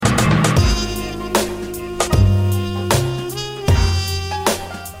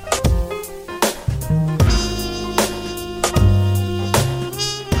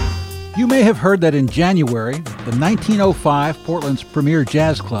heard that in January, the 1905 Portland's premier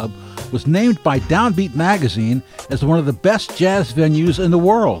jazz club was named by Downbeat magazine as one of the best jazz venues in the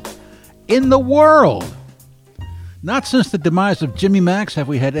world. In the world! Not since the demise of Jimmy Max have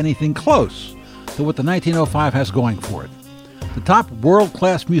we had anything close to what the 1905 has going for it. The top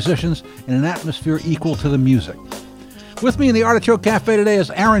world-class musicians in an atmosphere equal to the music. With me in the Artichoke Cafe today is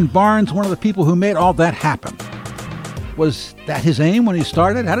Aaron Barnes, one of the people who made all that happen. Was that his aim when he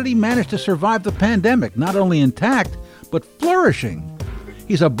started? How did he manage to survive the pandemic, not only intact, but flourishing?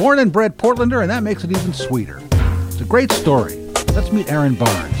 He's a born and bred Portlander, and that makes it even sweeter. It's a great story. Let's meet Aaron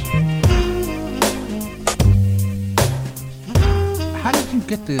Barnes. How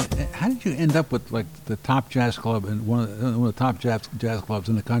did you end up with like the top jazz club and one of the top jazz clubs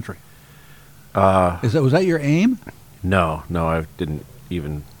in the country? Was that your aim? No, I didn't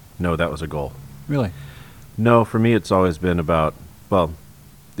even know that was a goal. Really? No, for me it's always been about, well,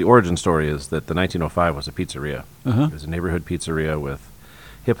 the origin story is that the 1905 was a pizzeria. Uh-huh. It was a neighborhood pizzeria with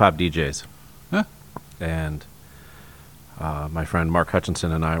hip-hop DJs. Huh? And my friend Mark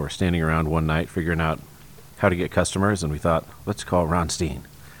Hutchinson and I were standing around one night figuring out how to get customers, and we thought, let's call Ron Steen.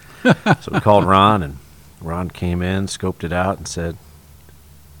 So we called Ron, and Ron came in, scoped it out, and said,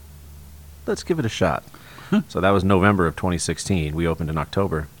 let's give it a shot. So that was November of 2016. We opened in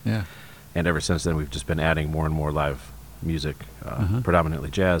October. Yeah. And ever since then, we've just been adding more and more live music,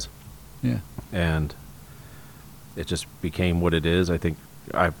 predominantly jazz. Yeah. And it just became what it is. I think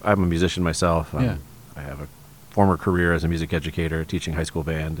I'm a musician myself. Yeah. I have a former career as a music educator, teaching high school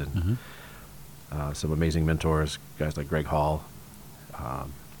band, and some amazing mentors, guys like Greg Hall. I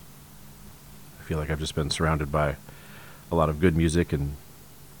feel like I've just been surrounded by a lot of good music and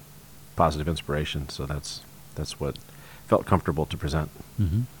positive inspiration. So that's what felt comfortable to present.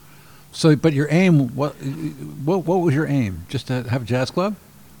 Mm-hmm. So, but your aim, what was your aim? Just to have a jazz club?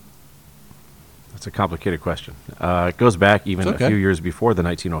 That's a complicated question. It goes back even Okay. a few years before the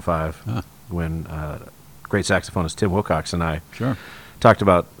 1905, when great saxophonist Tim Wilcox and I talked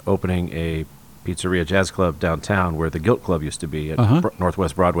about opening a pizzeria jazz club downtown where the Gilt Club used to be at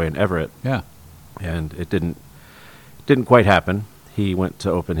Northwest Broadway in Everett. Yeah. And it didn't quite happen. He went to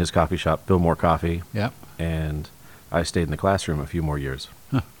open his coffee shop, Fillmore Coffee. Yeah. And I stayed in the classroom a few more years.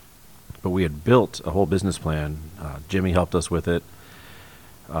 Huh. But we had built a whole business plan. Jimmy helped us with it.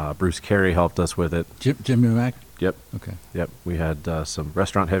 Bruce Carey helped us with it. Jimmy Mack? Yep. Okay. Yep. We had some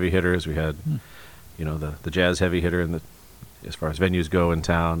restaurant heavy hitters. We had, the jazz heavy hitter as far as venues go in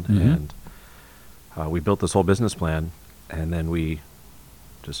town. Mm-hmm. And we built this whole business plan, and then we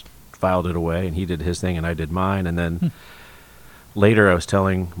just filed it away, and he did his thing and I did mine. And then later I was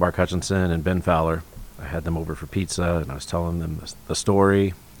telling Mark Hutchinson and Ben Fowler, I had them over for pizza, and I was telling them the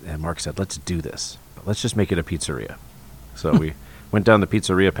story, and Mark said, let's do this, but let's just make it a pizzeria. So we went down the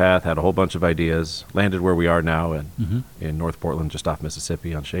pizzeria path, had a whole bunch of ideas, landed where we are now in North Portland, just off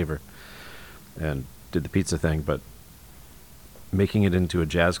Mississippi on Shaver, and did the pizza thing. But making it into a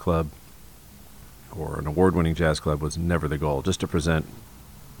jazz club or an award-winning jazz club was never the goal, just to present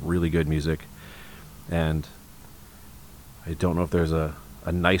really good music. And I don't know if there's a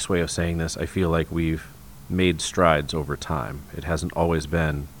nice way of saying this. I feel like we've made strides over time. It hasn't always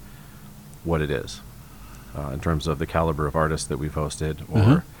been what it is in terms of the caliber of artists that we've hosted,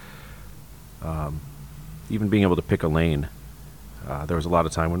 or even being able to pick a lane. There was a lot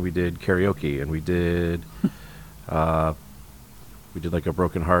of time when we did karaoke, and we did like a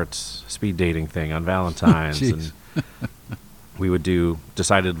Broken Hearts speed dating thing on Valentine's, and we would do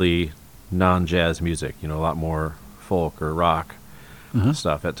decidedly non-jazz music, a lot more folk or rock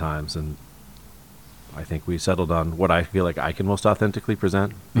stuff at times. And I think we settled on what I feel like I can most authentically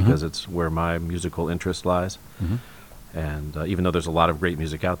present, because it's where my musical interest lies. And even though there's a lot of great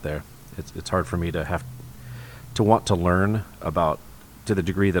music out there, it's hard for me to want to learn about, to the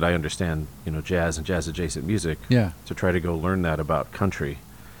degree that I understand, jazz and jazz adjacent music. Yeah. To try to go learn that about country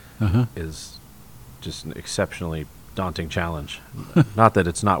is just an exceptionally daunting challenge. Not that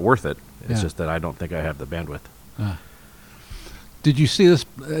it's not worth it. It's just that I don't think I have the bandwidth. Did you see this?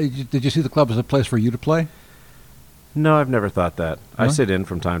 Did you see the club as a place for you to play? No, I've never thought that. No? I sit in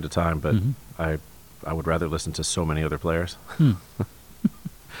from time to time, but I would rather listen to so many other players.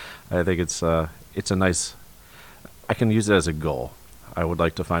 I think it's a nice. I can use it as a goal. I would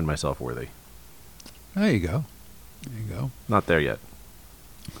like to find myself worthy. There you go. Not there yet.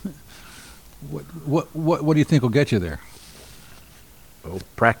 What do you think will get you there? Oh,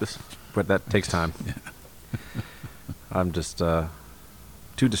 practice, but that takes time. Yeah. I'm just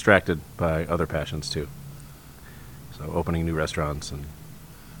too distracted by other passions too. So opening new restaurants, and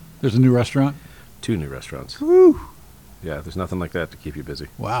there's a new restaurant. 2 new restaurants. Woo! Yeah, there's nothing like that to keep you busy,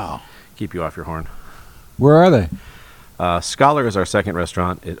 Wow. keep you off your horn. Where are they? Scholar is our second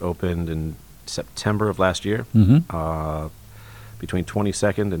restaurant. It opened in September of last year, between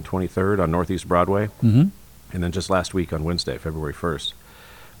 22nd and 23rd on Northeast Broadway. Mm-hmm. And then just last week on Wednesday, February 1st,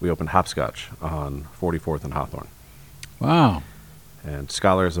 we opened Hopscotch on 44th and Hawthorne. Wow. And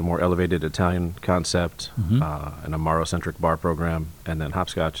Scholar is a more elevated Italian concept, Mm-hmm. an Amaro-centric bar program. And then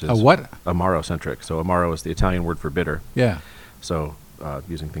Hopscotch is A what? Amaro-centric. So Amaro is the Italian word for bitter. Yeah. So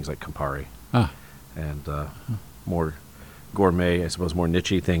using things like Campari Ah. and more gourmet, I suppose, more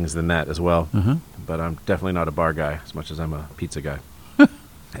niche-y things than that as well. Uh-huh. But I'm definitely not a bar guy as much as I'm a pizza guy.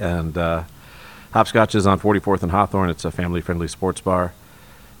 And Hopscotch is on 44th and Hawthorne. It's a family-friendly sports bar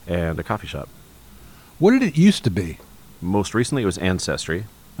and a coffee shop. What did it used to be? Most recently, it was Ancestry,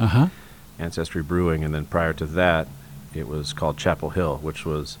 Uh-huh. Ancestry Brewing, and then prior to that, it was called Chapel Hill, which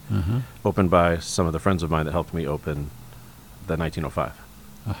was Uh-huh. opened by some of the friends of mine that helped me open the 1905.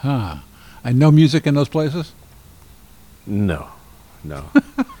 Uh-huh. And no music in those places? No.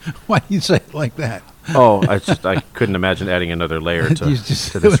 Why do you say it like that? Oh, I couldn't imagine adding another layer to You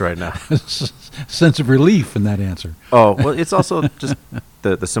just- to this right now. Sense of relief in that answer. Oh, well, it's also just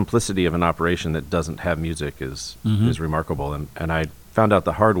the simplicity of an operation that doesn't have music is remarkable. And I found out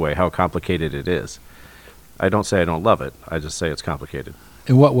the hard way how complicated it is. I don't say I don't love it. I just say it's complicated.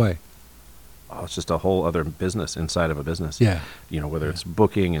 In what way? Oh, it's just a whole other business inside of a business. Yeah. Whether it's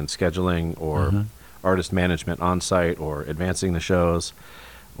booking and scheduling or artist management on site or advancing the shows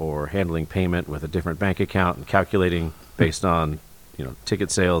or handling payment with a different bank account and calculating based on, ticket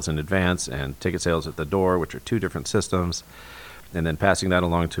sales in advance and ticket sales at the door, which are two different systems, and then passing that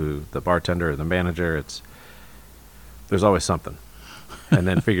along to the bartender or the manager. There's always something. And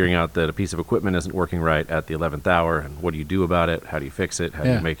then figuring out that a piece of equipment isn't working right at the 11th hour, and what do you do about it? How do you fix it? How do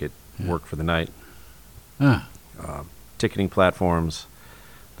Yeah. you make it work for the night? Ah, Ticketing platforms.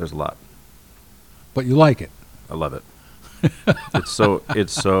 There's a lot. but you like it. I love it.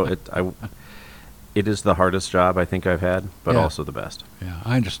 It is the hardest job I think I've had, but Yeah. also the best. Yeah,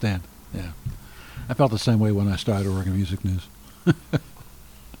 I understand. Yeah. I felt the same way when I started working Music News.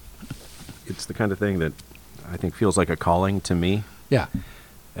 It's the kind of thing that I think feels like a calling to me, Yeah.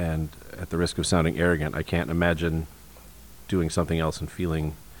 and at the risk of sounding arrogant, I can't imagine doing something else and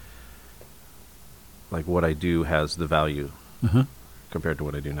feeling like what I do has the value Uh-huh. compared to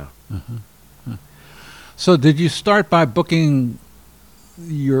what I do now. So did you start by booking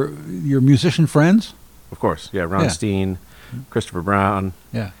your musician friends? Of course, yeah, Ron Yeah. Steen, Christopher Brown,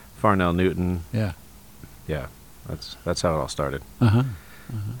 Yeah. Farnell Newton. Yeah. Yeah, that's how it all started. Uh-huh.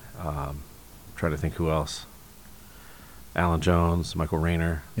 Trying to think who else. Alan Jones, Michael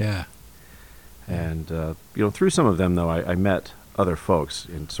Rayner. Yeah. And, through some of them, though, I met other folks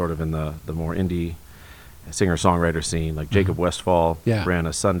in the more indie singer-songwriter scene. Like Jacob Westfall Yeah. ran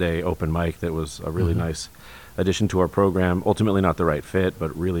a Sunday open mic that was a really nice addition to our program. Ultimately not the right fit,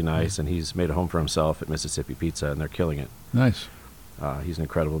 but really nice. And he's made a home for himself at Mississippi Pizza, and they're killing it. Nice. He's an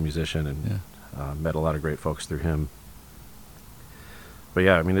incredible musician, and met a lot of great folks through him. But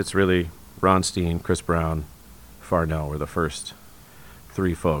yeah, I mean, it's really Ron Steen, Chris Brown, Farnell were the first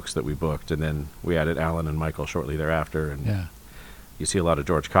three folks that we booked, and then we added Alan and Michael shortly thereafter. And Yeah. you see a lot of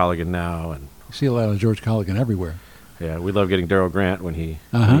George Colligan now, and You see a lot of George Colligan everywhere. yeah, we love getting Daryl Grant when he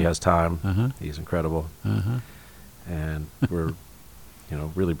has time. Uh-huh. He's incredible, Uh-huh. and we're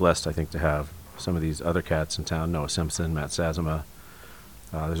really blessed, I think, to have some of these other cats in town: Noah Simpson, Matt Sazama.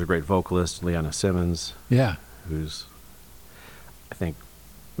 There's a great vocalist, Leanna Simmons, Yeah. who's, I think,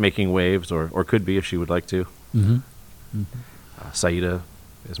 making waves, or could be if she would like to. Mm-hmm. Saida,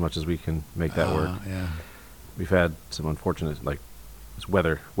 as much as we can make that work. Yeah. We've had some unfortunate, like,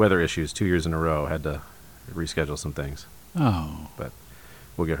 weather issues 2 years in a row. Had to reschedule some things, Oh. but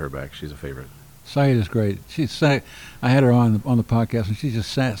we'll get her back. She's a favorite. Saeed is great. She sang. I had her on the podcast, and she just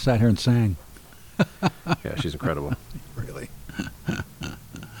sat here and sang. Yeah, she's incredible. Really.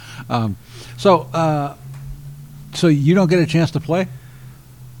 So you don't get a chance to play?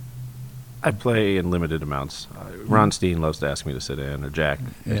 I play in limited amounts. Ron Steen loves to ask me to sit in, or Jack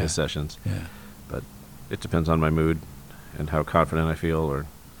at Yeah. his sessions, Yeah. but it depends on my mood and how confident I feel. Or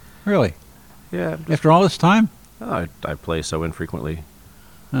Really? yeah, After all this time? I play so infrequently.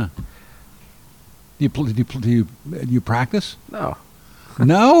 Huh. Do you practice? No,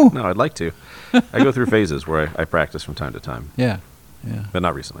 No. no, I'd like to. I go through phases where I practice from time to time, Yeah. Yeah. but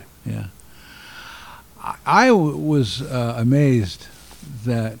not recently. Yeah. I was amazed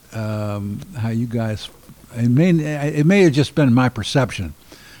that how you guys. It may have just been my perception,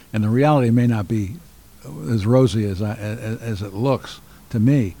 and the reality may not be as rosy as it looks to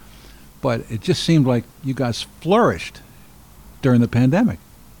me. But it just seemed like you guys flourished during the pandemic.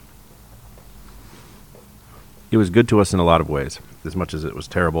 It was good to us in a lot of ways, as much as it was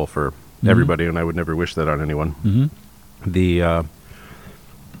terrible for everybody, and I would never wish that on anyone. The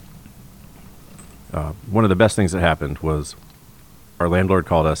one of the best things that happened was our landlord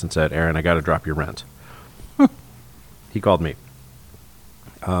called us and said, "Aaron, I got to drop your rent." He called me.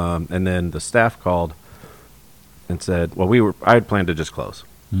 And then the staff called and said, well, I had planned to just close,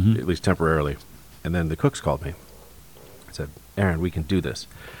 at least temporarily. And then the cooks called me. I said, "Aaron, we can do this.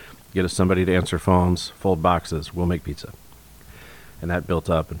 Get us somebody to answer phones, fold boxes, we'll make pizza." And that built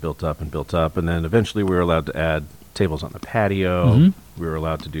up and built up and built up. And then eventually we were allowed to add tables on the patio. We were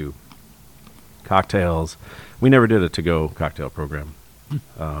allowed to do cocktails. We never did a to-go cocktail program.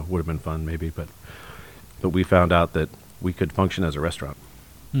 Would have been fun maybe, but we found out that we could function as a restaurant,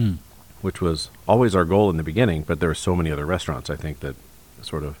 which was always our goal in the beginning, but there were so many other restaurants, I think, that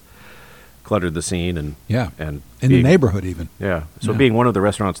sort of cluttered the scene. And in the neighborhood even. Yeah. So being one of the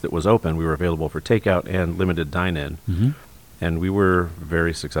restaurants that was open, we were available for takeout and limited dine-in, and we were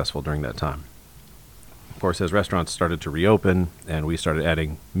very successful during that time. Of course, as restaurants started to reopen and we started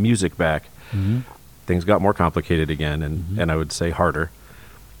adding music back, things got more complicated again, and I would say harder,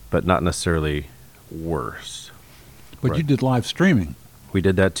 but not necessarily worse. But you did live streaming. We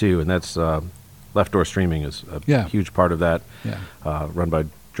did that too, and that's Left Door Streaming is a huge part of that. Run by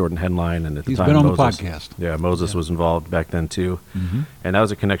Jordan Henline, and at the time he's been on Moses, the podcast. Yeah, Moses was involved back then too, and that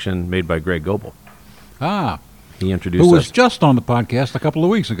was a connection made by Greg Goebel. He introduced who was us. just on the podcast a couple of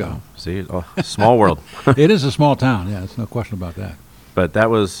weeks ago. See, small world. It is a small town. Yeah, there's no question about that. But that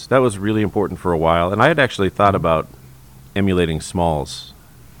was really important for a while, and I had actually thought about emulating Smalls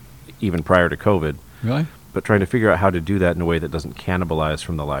even prior to COVID. Really? But trying to figure out how to do that in a way that doesn't cannibalize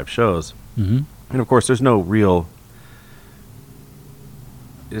from the live shows. And of course, there's no real.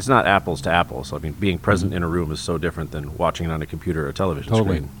 It's not apples to apples. I mean, being present in a room is so different than watching it on a computer or television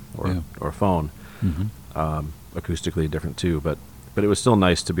screen or a phone. Acoustically different too, but it was still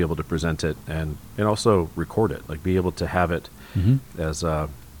nice to be able to present it and also record it, like be able to have it as a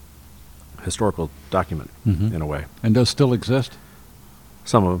historical document in a way. And those still exist?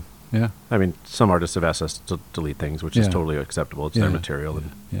 Some of them. Yeah. I mean, some artists have asked us to delete things, which is totally acceptable. It's their material.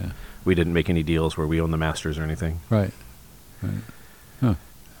 And we didn't make any deals where we own the masters or anything. Right. Huh.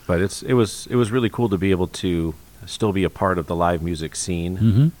 But it was really cool to be able to still be a part of the live music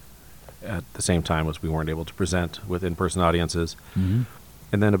scene at the same time as we weren't able to present with in-person audiences. And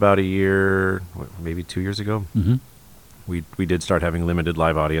then about a year, maybe 2 years ago, we did start having limited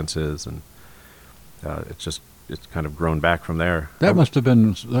live audiences, and it's kind of grown back from there. That must have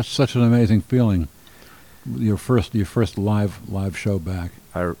been such an amazing feeling. Your first live show back.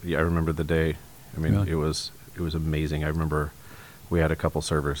 I remember the day. I mean, Really? it was amazing. I remember we had a couple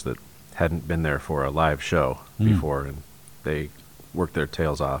servers that hadn't been there for a live show before, and they worked their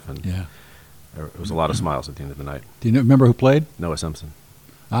tails off, and it was a lot of smiles at the end of the night. Do you remember who played? Noah Simpson.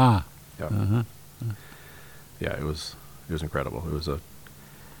 Ah. Yeah. Yeah, it was incredible. It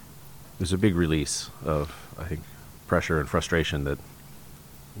was a big release of, I think, pressure and frustration that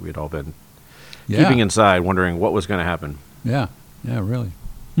we had all been keeping inside, wondering what was going to happen. Yeah, really.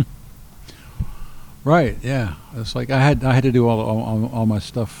 Right. Yeah, it's like I had to do all my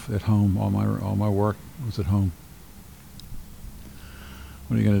stuff at home. All my work was at home.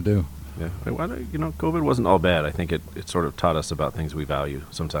 What are you going to do? Yeah, COVID wasn't all bad. I think it sort of taught us about things we value.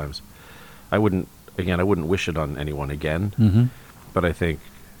 Sometimes, I wouldn't wish it on anyone again. But I think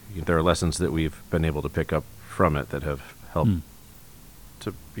there are lessons that we've been able to pick up from it that have helped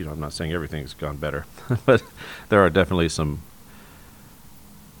to, I'm not saying everything's gone better, but there are definitely some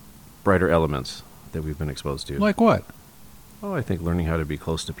brighter elements that we've been exposed to. Like what? Oh, I think learning how to be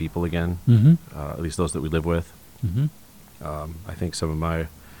close to people again, at least those that we live with. I think some of my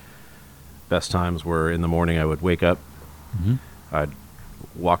best times were in the morning. I would wake up, I'd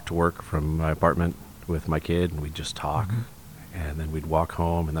walk to work from my apartment with my kid, and we'd just talk. And then we'd walk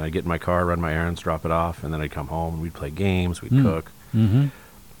home, and then I'd get in my car, run my errands, drop it off, and then I'd come home, and we'd play games, we'd cook.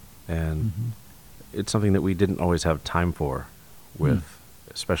 And it's something that we didn't always have time for with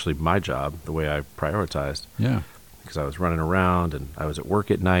especially my job, the way I prioritized. Yeah. Because I was running around, and I was at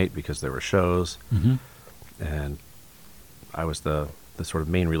work at night because there were shows. And I was the sort of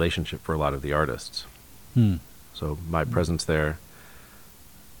main relationship for a lot of the artists. So my presence there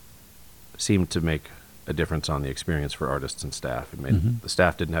seemed to make a difference on the experience for artists and staff. It made the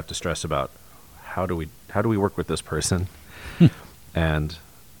staff didn't have to stress about how do we work with this person. And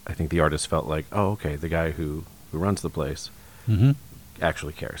I think the artist felt like, oh, okay, the guy who runs the place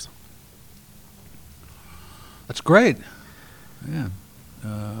actually cares. That's great. Yeah,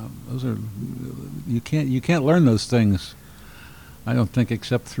 those are you can't learn those things I don't think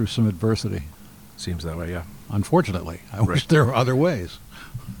except through some adversity. Seems that way, yeah. Unfortunately, I Right. wish there were other ways.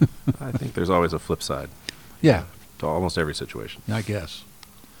 I think there's always a flip side Yeah, to almost every situation. I guess.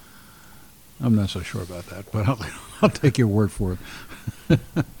 I'm not so sure about that, but I'll take your word for it.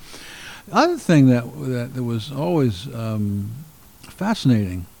 The other thing that was always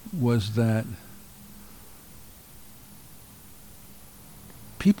fascinating was that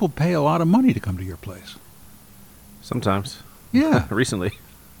people pay a lot of money to come to your place. Sometimes. Yeah. Recently.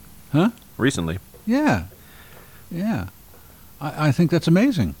 Huh? Recently. Yeah. Yeah. I think that's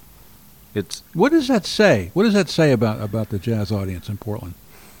amazing. It What does that say? What does that say about the jazz audience in Portland?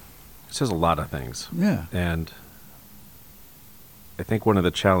 says a lot of things. Yeah. And I think one of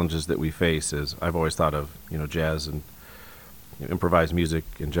the challenges that we face is I've always thought of, jazz and improvised music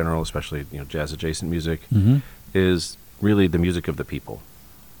in general, especially, jazz adjacent music, Mm-hmm. is really the music of the people.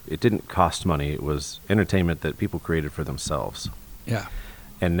 It didn't cost money. It was entertainment that people created for themselves. Yeah.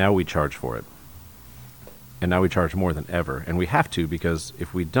 And now we charge for it. And now we charge more than ever. And we have to, because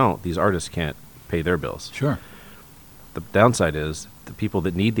if we don't, these artists can't pay their bills. Sure. The downside is the people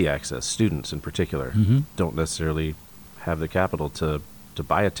that need the access, students in particular, Mm-hmm. don't necessarily have the capital to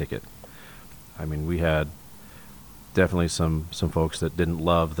buy a ticket. I mean, we had definitely some folks that didn't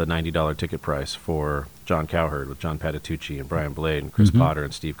love the $90 ticket price for John Cowherd with John Patitucci and Brian Blade and Chris Mhm. Potter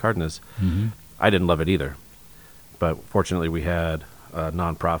and Steve Cardenas. Mm-hmm. I didn't love it either. But fortunately, we had a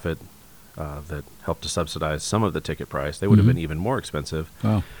nonprofit that helped to subsidize some of the ticket price. They would have Mhm. been even more expensive.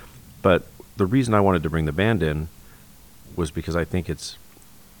 Oh. But the reason I wanted to bring the band in was because I think it's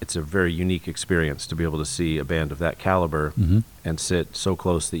a very unique experience to be able to see a band of that caliber Mm-hmm. and sit so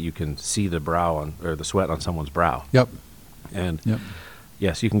close that you can see the the sweat on someone's brow. Yep. And Yep.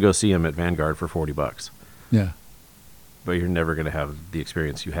 yes, you can go see them at Vanguard for $40, Yeah. but you're never going to have the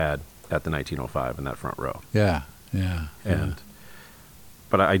experience you had at the 1905 in that front row. Yeah. Yeah. And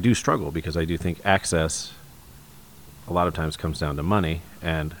but I do struggle because I do think access a lot of times comes down to money,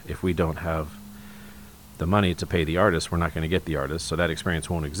 and if we don't have the money to pay the artist, we're not going to get the artist, so that experience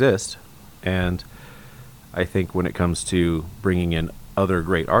won't exist. And I think when it comes to bringing in other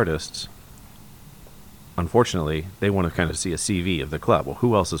great artists, unfortunately, they want to kind of see a CV of the club. Well,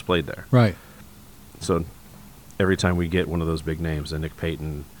 who else has played there? Right. So every time we get one of those big names, a Nick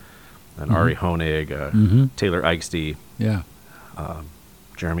Payton, an Mhm. Ari Honig, Mhm. Taylor Eichste, Yeah.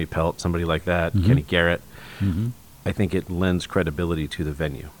 Jeremy Pelt, somebody like that, Mhm. Kenny Garrett, Mm-hmm. I think it lends credibility to the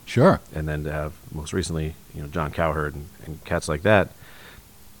venue. Sure. And then to have, most recently, John Cowherd and cats like that,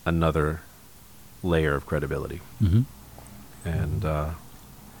 another layer of credibility. Mm-hmm. And,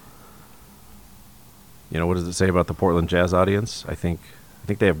 what does it say about the Portland jazz audience? I think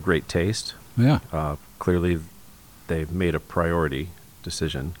they have great taste. Yeah. Clearly, they've made a priority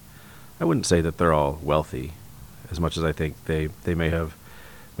decision. I wouldn't say that they're all wealthy, as much as I think they may have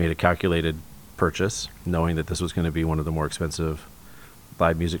made a calculated purchase, knowing that this was going to be one of the more expensive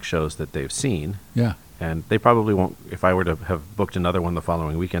live music shows that they've seen. Yeah. And they probably won't, if I were to have booked another one the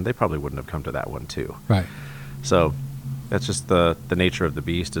following weekend, they probably wouldn't have come to that one too. Right. So that's just the nature of the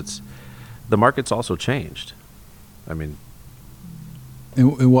beast. The market's also changed. I mean,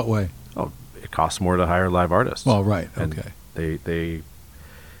 In what way? it costs more to hire live artists. Well, right. And Okay.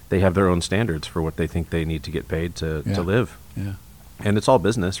 they have their own standards for what they think they need to get paid to Yeah. live. Yeah. And it's all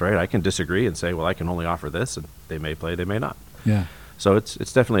business, right? I can disagree and say, well, I can only offer this, and they may play, they may not. Yeah. So it's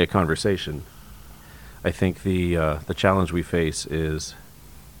definitely a conversation. I think the challenge we face is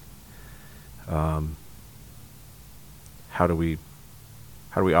how do we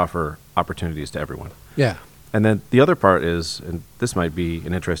offer opportunities to everyone? Yeah. And then the other part is, and this might be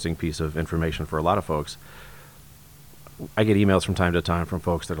an interesting piece of information for a lot of folks, I get emails from time to time from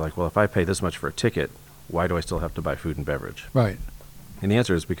folks that are like, well, if I pay this much for a ticket, why do I still have to buy food and beverage? Right. And the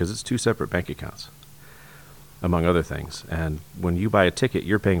answer is because it's two separate bank accounts, among other things. And when you buy a ticket,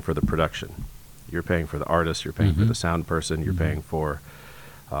 you're paying for the production. You're paying for the artist. You're paying for Mhm. the sound person. You're Mhm. paying for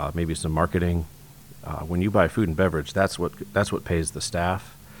maybe some marketing. When you buy food and beverage, that's what pays the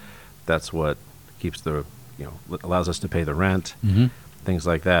staff. That's what keeps allows us to pay the rent, Mm-hmm. things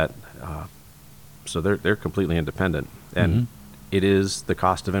like that. So they're completely independent, and Mhm. it is the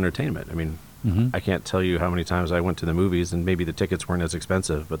cost of entertainment. I mean, Mm-hmm. I can't tell you how many times I went to the movies and maybe the tickets weren't as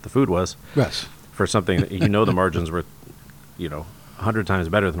expensive, but the food was Yes. for something that the margins were, 100 times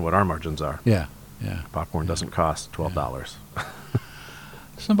better than what our margins are. Yeah. Yeah. Popcorn doesn't cost $12.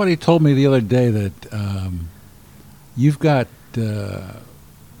 Somebody told me the other day that you've got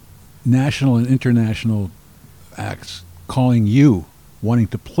national and international acts calling you, wanting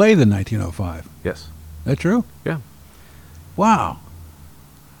to play the 1905. Yes. That true? Yeah. Wow.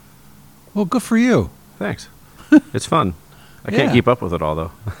 Well, good for you. Thanks. It's fun. I can't keep up with it all,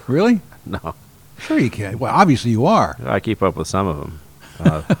 though. Really? No. Sure you can. Well, obviously you are. I keep up with some of them.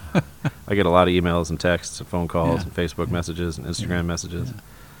 I get a lot of emails and texts and phone calls and Facebook messages and Instagram messages. Yeah.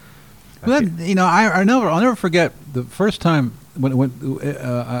 Well, then, I'll never forget the first time when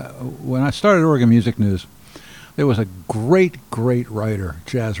I started Oregon Music News. There was a great writer,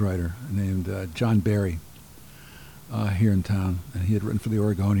 jazz writer named John Barry here in town, and he had written for the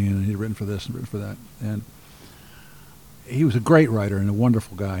Oregonian, and he had written for this and written for that, and he was a great writer and a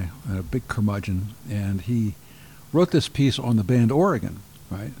wonderful guy and a big curmudgeon, and he wrote this piece on the band Oregon,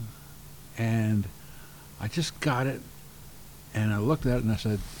 right? And I just got it, and I looked at it and I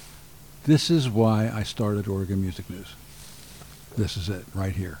said, this is why I started Oregon Music News. This is it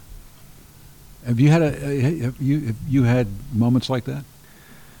right here. Have you had moments like that?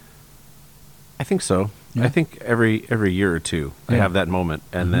 I think so. Yeah. I think every year or two I have that moment,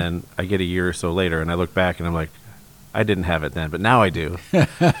 and then I get a year or so later, and I look back and I'm like, I didn't have it then, but now I do. I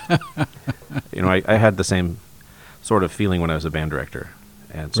had the same sort of feeling when I was a band director,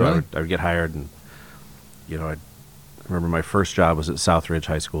 and so Really? I would get hired, and I remember my first job was at Southridge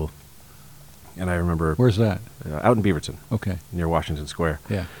High School, and I remember Where's that? out in Beaverton, Okay. near Washington Square,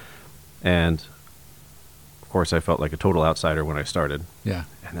 Yeah. and of course I felt like a total outsider when I started. Yeah.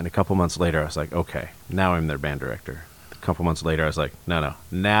 And then a couple months later, I was like, okay, now I'm their band director. A couple months later, I was like, no,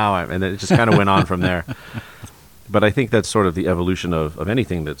 now I'm, and then it just kind of went on from there. But I think that's sort of the evolution of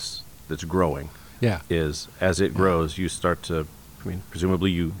anything that's growing. Yeah. Is as it grows, you start to,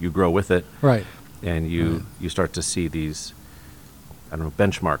 presumably you grow with it, Right. and you start to see these,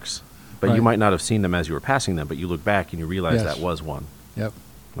 benchmarks. But Right. you might not have seen them as you were passing them, but you look back and you realize Yes. that was one. Yep.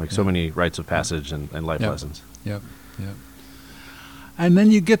 Like so many rites of passage and life Yep. lessons. Yep. Yep. And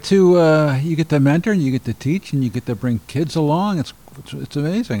then you get to mentor, and you get to teach, and you get to bring kids along. It's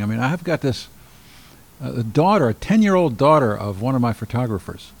amazing. I mean, I've got this a 10-year-old daughter of one of my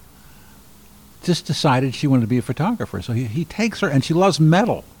photographers. Just decided she wanted to be a photographer, so he takes her, and she loves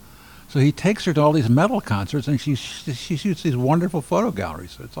metal. So he takes her to all these metal concerts, and she shoots these wonderful photo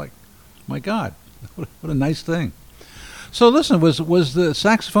galleries. So it's like, my God, what a nice thing. So listen, was the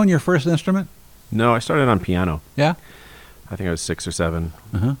saxophone your first instrument? No, I started on piano. Yeah. I think I was 6 or 7.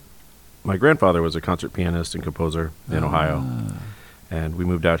 Uh-huh. My grandfather was a concert pianist and composer in Ohio, and we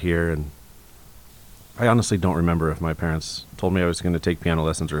moved out here, and I honestly don't remember if my parents told me I was going to take piano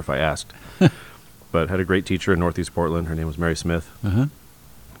lessons or if I asked. But had a great teacher in Northeast Portland. Her name was Mary Smith. Uh-huh.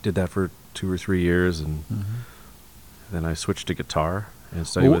 Did that for 2 or 3 years, and then I switched to guitar and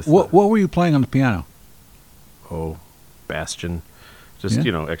studied with What were you playing on the piano? Bastion, just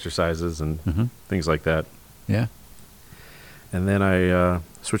exercises and things like that. Yeah. And then I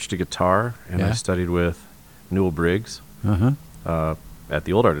switched to guitar, and I Yeah. studied with Newell Briggs Uh-huh. at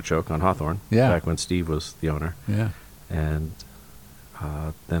the Old Artichoke on Hawthorne, Yeah. back when Steve was the owner. Yeah. And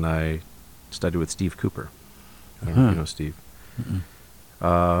then I studied with Steve Cooper. I don't know if you know Steve.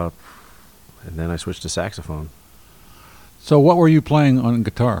 And then I switched to saxophone. So what were you playing on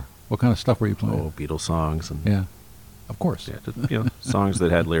guitar? What kind of stuff were you playing? Beatles songs and Yeah. Of course. just, songs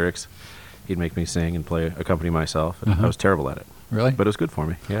that had lyrics. He'd make me sing and accompany myself. And I was terrible at it, Really? but it was good for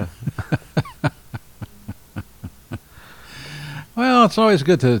me. Yeah. Well, it's always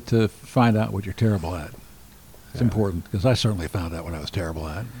good to find out what you're terrible at. It's important, because I certainly found out what I was terrible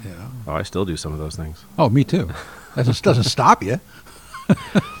at. Oh, I still do some of those things. Oh, me too. That just doesn't stop you.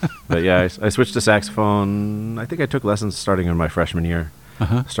 But yeah, I switched to saxophone. I think I took lessons starting in my freshman year.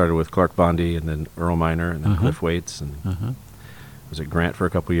 Uh-huh. Started with Clark Bondy, and then Earl Miner, and then Uh-huh. Cliff Waits, and Uh-huh. was at Grant for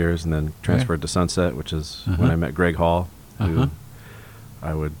a couple years, and then transferred to Sunset, which is Uh-huh. when I met Greg Hall, who Uh-huh.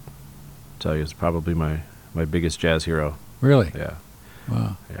 I would tell you is probably my biggest jazz hero. Really? Yeah,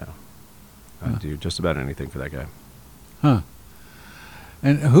 Wow. yeah. I'd do just about anything for that guy. Huh.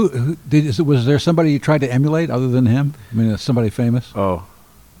 And was there somebody you tried to emulate other than him? I mean, somebody famous? Oh,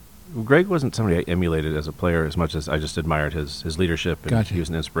 Greg wasn't somebody I emulated as a player as much as I just admired his leadership, and Gotcha. he was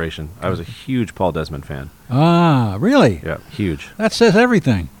an inspiration. I was a huge Paul Desmond fan. Ah, really? Yeah, huge. That says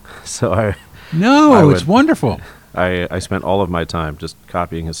everything. So I No, would- it's wonderful. I spent all of my time just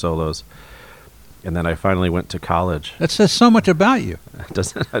copying his solos, and then I finally went to college. That says so much about you. What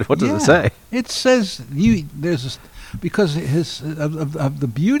does Yeah. it say? It says because of the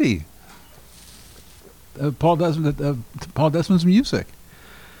beauty of Paul Desmond's music.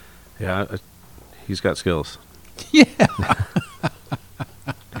 Yeah, he's got skills. Yeah.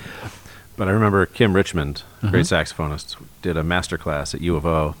 But I remember Kim Richmond, Uh-huh. great saxophonist, did a master class at U of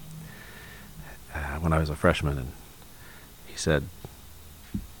O when I was a freshman, and he said,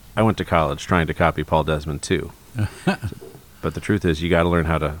 I went to college trying to copy Paul Desmond too. But the truth is, you got to learn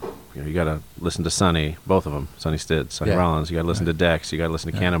how to you got to listen to Sonny, both of them, Sonny Stitt, Sonny Yeah. Rollins. You got to listen Right. to Dex. You got to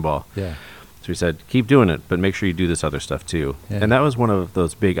listen to Cannonball. Yeah. So he said, keep doing it, but make sure you do this other stuff too. Yeah. And that was one of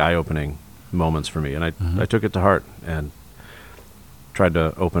those big eye-opening moments for me. And I took it to heart and tried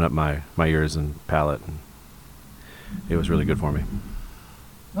to open up my ears and palate. And it was really good for me.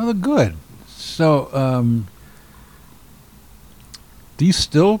 Oh, good. So, do you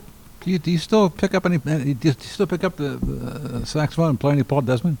still pick up do you still pick up the saxophone and play any Paul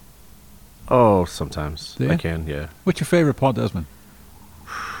Desmond? Oh, sometimes Do I ya? can, yeah. What's your favorite Paul Desmond?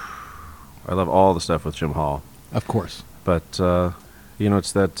 I love all the stuff with Jim Hall. Of course. But,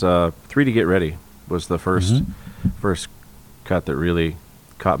 it's that 3 to Get Ready was the first cut that really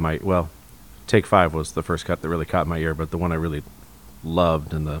caught my, Take 5 was the first cut that really caught my ear, but the one I really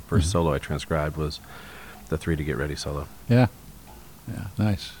loved and the first solo I transcribed was the 3 to Get Ready solo. Yeah. Yeah.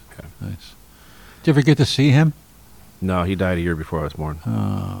 Nice. Okay. Nice. Did you ever get to see him? No, he died a year before I was born.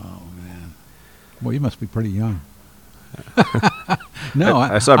 Oh man. Well, you must be pretty young. No,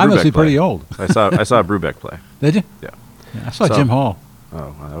 I saw I must Brubeck be pretty play. old. I saw Brubeck play. Did you? Yeah. Yeah, I saw So- Jim Hall.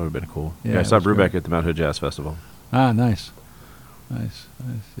 Oh, wow, that would have been cool. Yeah, Yeah, I it saw was Brubeck great. at the Mount Hood Jazz Festival. Ah, nice. Nice.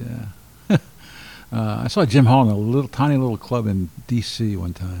 Yeah. I saw Jim Hall in a tiny little club in D.C.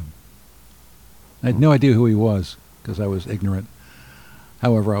 one time. I had no idea who he was because I was ignorant.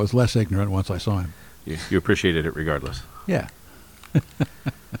 However, I was less ignorant once I saw him. You appreciated it regardless. Yeah. Yeah,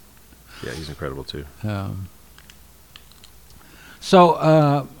 he's incredible too. So,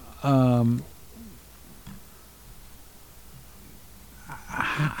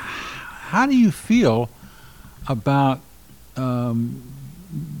 how do you feel about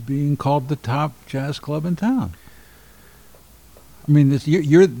being called the top jazz club in town? I mean,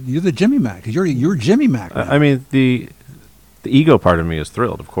 you're the Jimmy Mac. You're Jimmy Mac. now. I mean, the ego part of me is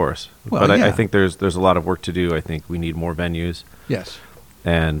thrilled, of course. Well, but yeah. I think there's a lot of work to do. I think we need more venues. Yes.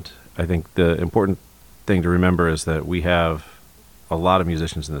 And I think the important thing to remember is that we have a lot of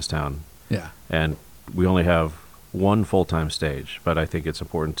musicians in this town, Yeah. and we only have one full-time stage. But I think it's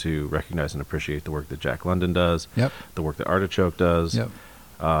important to recognize and appreciate the work that Jack London does, Yep. the work that Artichoke does, Yep.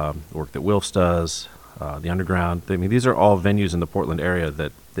 the work that Wilfs does, the Underground. I mean, these are all venues in the Portland area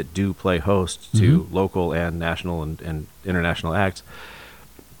that do play host to local and national and international acts.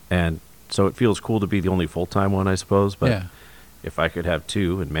 And so it feels cool to be the only full-time one, I suppose. But Yeah. if I could have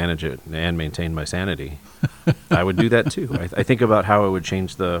two and manage it and maintain my sanity, I would do that too. I think about how it would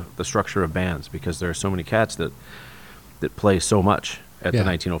change the structure of bands, because there are so many cats that play so much at Yeah. the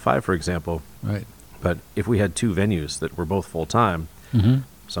 1905, for example. Right. But if we had two venues that were both full-time,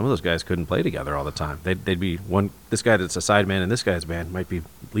 some of those guys couldn't play together all the time. They'd be this guy that's a sideman in this guy's band might be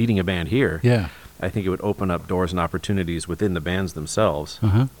leading a band here. Yeah. I think it would open up doors and opportunities within the bands themselves.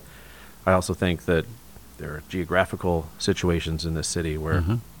 Uh-huh. I also think that there are geographical situations in this city where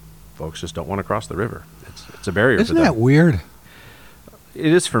folks just don't want to cross the river. It's a barrier Isn't for them. that weird? It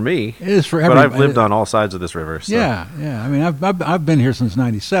is for me. It is for But everybody. I've lived on all sides of this river. So. Yeah, yeah. I mean, I've been here since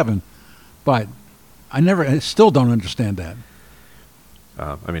 '97, but I still don't understand that.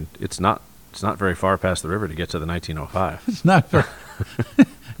 I mean, it's not very far past the river to get to the 1905. It's not very,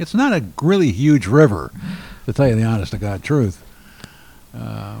 it's not a really huge river, to tell you the honest to God truth.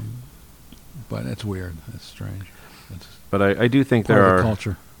 But it's weird. It's strange. It's But I do think part there of the are.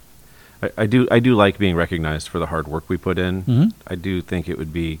 culture. I do like being recognized for the hard work we put in. Mhm. I do think it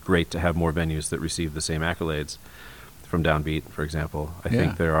would be great to have more venues that receive the same accolades from Downbeat, for example. I Yeah.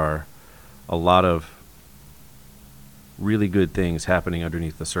 think there are a lot of really good things happening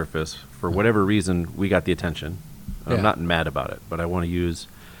underneath the surface. For whatever reason, we got the attention. Yeah. I'm not mad about it, but I want to use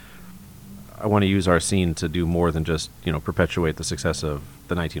our scene to do more than just, perpetuate the success of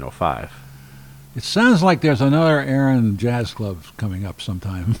the 1905. It sounds like there's another Aaron Jazz Club coming up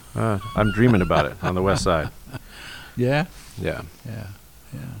sometime. I'm dreaming about it on the west side. Yeah, Yeah. yeah,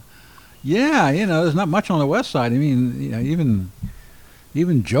 yeah, yeah. There's not much on the west side. I mean,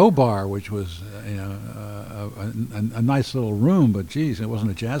 even Joe Bar, which was a nice little room, but geez, it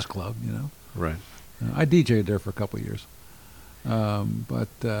wasn't a jazz club. Right. I DJ'd there for a couple of years, but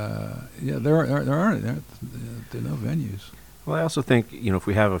yeah, there are no venues. Well, I also think, if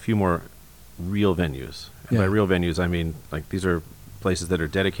we have a few more real venues, and by Yeah. real venues, I mean, like, these are places that are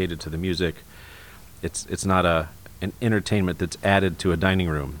dedicated to the music. It's not an entertainment that's added to a dining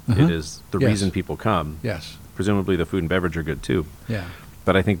room. Uh-huh. It is the Yes. reason people come. Yes, Presumably the food and beverage are good too. yeah.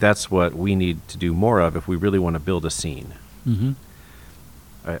 But I think that's what we need to do more of if we really want to build a scene. Mm-hmm.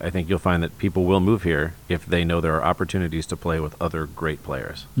 I think you'll find that people will move here if they know there are opportunities to play with other great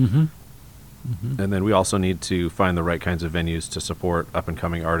players. Mm-hmm. And then we also need to find the right kinds of venues to support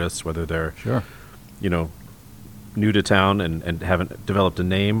up-and-coming artists, whether they're Sure. new to town and haven't developed a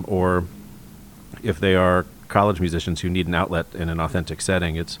name, or if they are college musicians who need an outlet in an authentic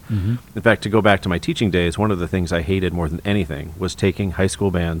setting. It's in fact, to go back to my teaching days, one of the things I hated more than anything was taking high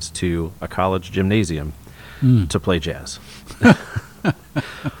school bands to a college gymnasium to play jazz.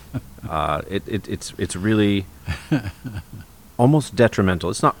 It's really almost detrimental.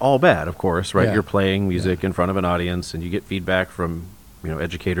 It's not all bad, of course, right? Yeah. You're playing music in front of an audience, and you get feedback from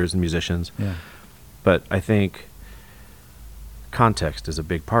educators and musicians. Yeah. But I think context is a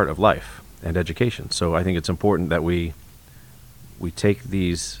big part of life and education. So I think it's important that we take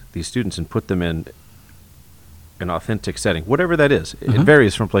these students and put them in an authentic setting, whatever that is. It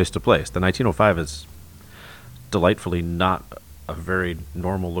varies from place to place. The 1905 is delightfully not a very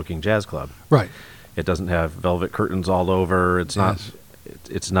normal-looking jazz club. Right. It doesn't have velvet curtains all over. It's not.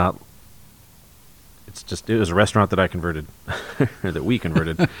 It's not. It's just. It was a restaurant that I converted, or that we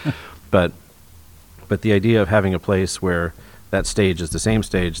converted, but the idea of having a place where that stage is the same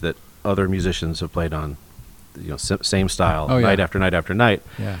stage that other musicians have played on, same style, night after night after night.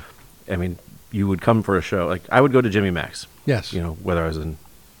 Yeah. I mean, you would come for a show. Like, I would go to Jimmy Mac's. Yes. Whether I was in,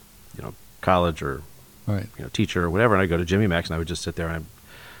 college or, Right. teacher or whatever, and I'd go to Jimmy Mac's and I would just sit there and,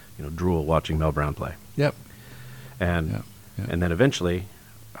 drool watching Mel Brown play. Yep. And Yep. and then eventually,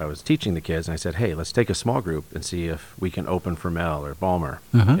 I was teaching the kids, and I said, "Hey, let's take a small group and see if we can open for Mel or Balmer."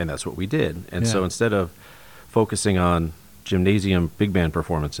 And that's what we did. And so instead of focusing on gymnasium big band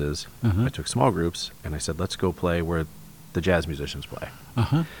performances, I took small groups and I said, "Let's go play where the jazz musicians play."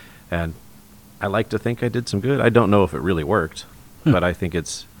 And I like to think I did some good. I don't know if it really worked, but I think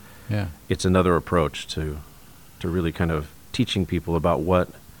it's another approach to really kind of teaching people about what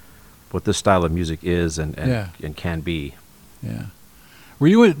this style of music is and can be. Yeah. Were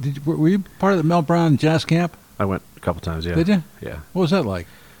you part of the Mel Brown Jazz Camp? I went a couple times, yeah. Did you? Yeah. What was that like?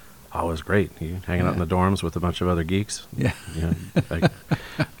 Oh, it was great. Hanging out in the dorms with a bunch of other geeks. Yeah.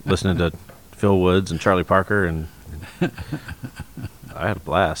 Listening to Phil Woods and Charlie Parker, and I had a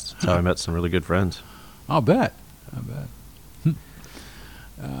blast. That's how I met some really good friends. I'll bet.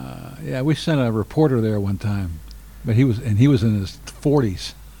 Yeah, we sent a reporter there one time, but he was in his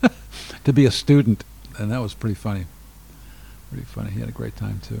 40s to be a student, and that was pretty funny. He had a great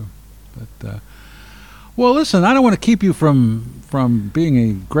time too. But well, listen, I don't want to keep you from being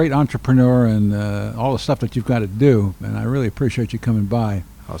a great entrepreneur and all the stuff that you've got to do, and I really appreciate you coming by.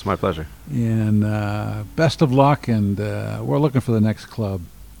 Oh, it's my pleasure. And best of luck, and we're looking for the next club.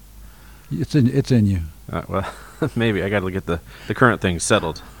 It's in you. Well, maybe I got to get the current things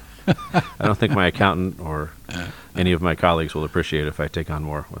settled. I don't think my accountant or any of my colleagues will appreciate it if I take on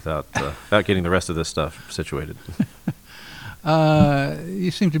more without getting the rest of this stuff situated.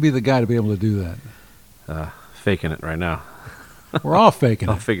 You seem to be the guy to be able to do that. Faking it right now. We're all faking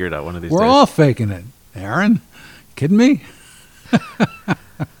it. I'll figure it out one of these We're days. all faking it. Aaron, kidding me?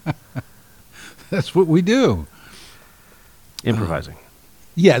 That's what we do. Improvising.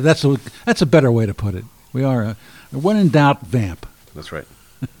 Yeah, that's a better way to put it. We are when in doubt, vamp. That's right.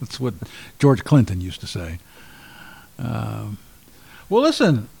 That's what George Clinton used to say. Well,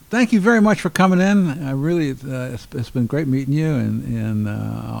 listen, thank you very much for coming in. I really, it's been great meeting you, and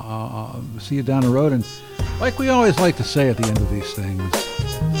I'll see you down the road. And like we always like to say at the end of these things,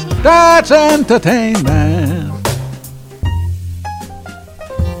 that's entertainment.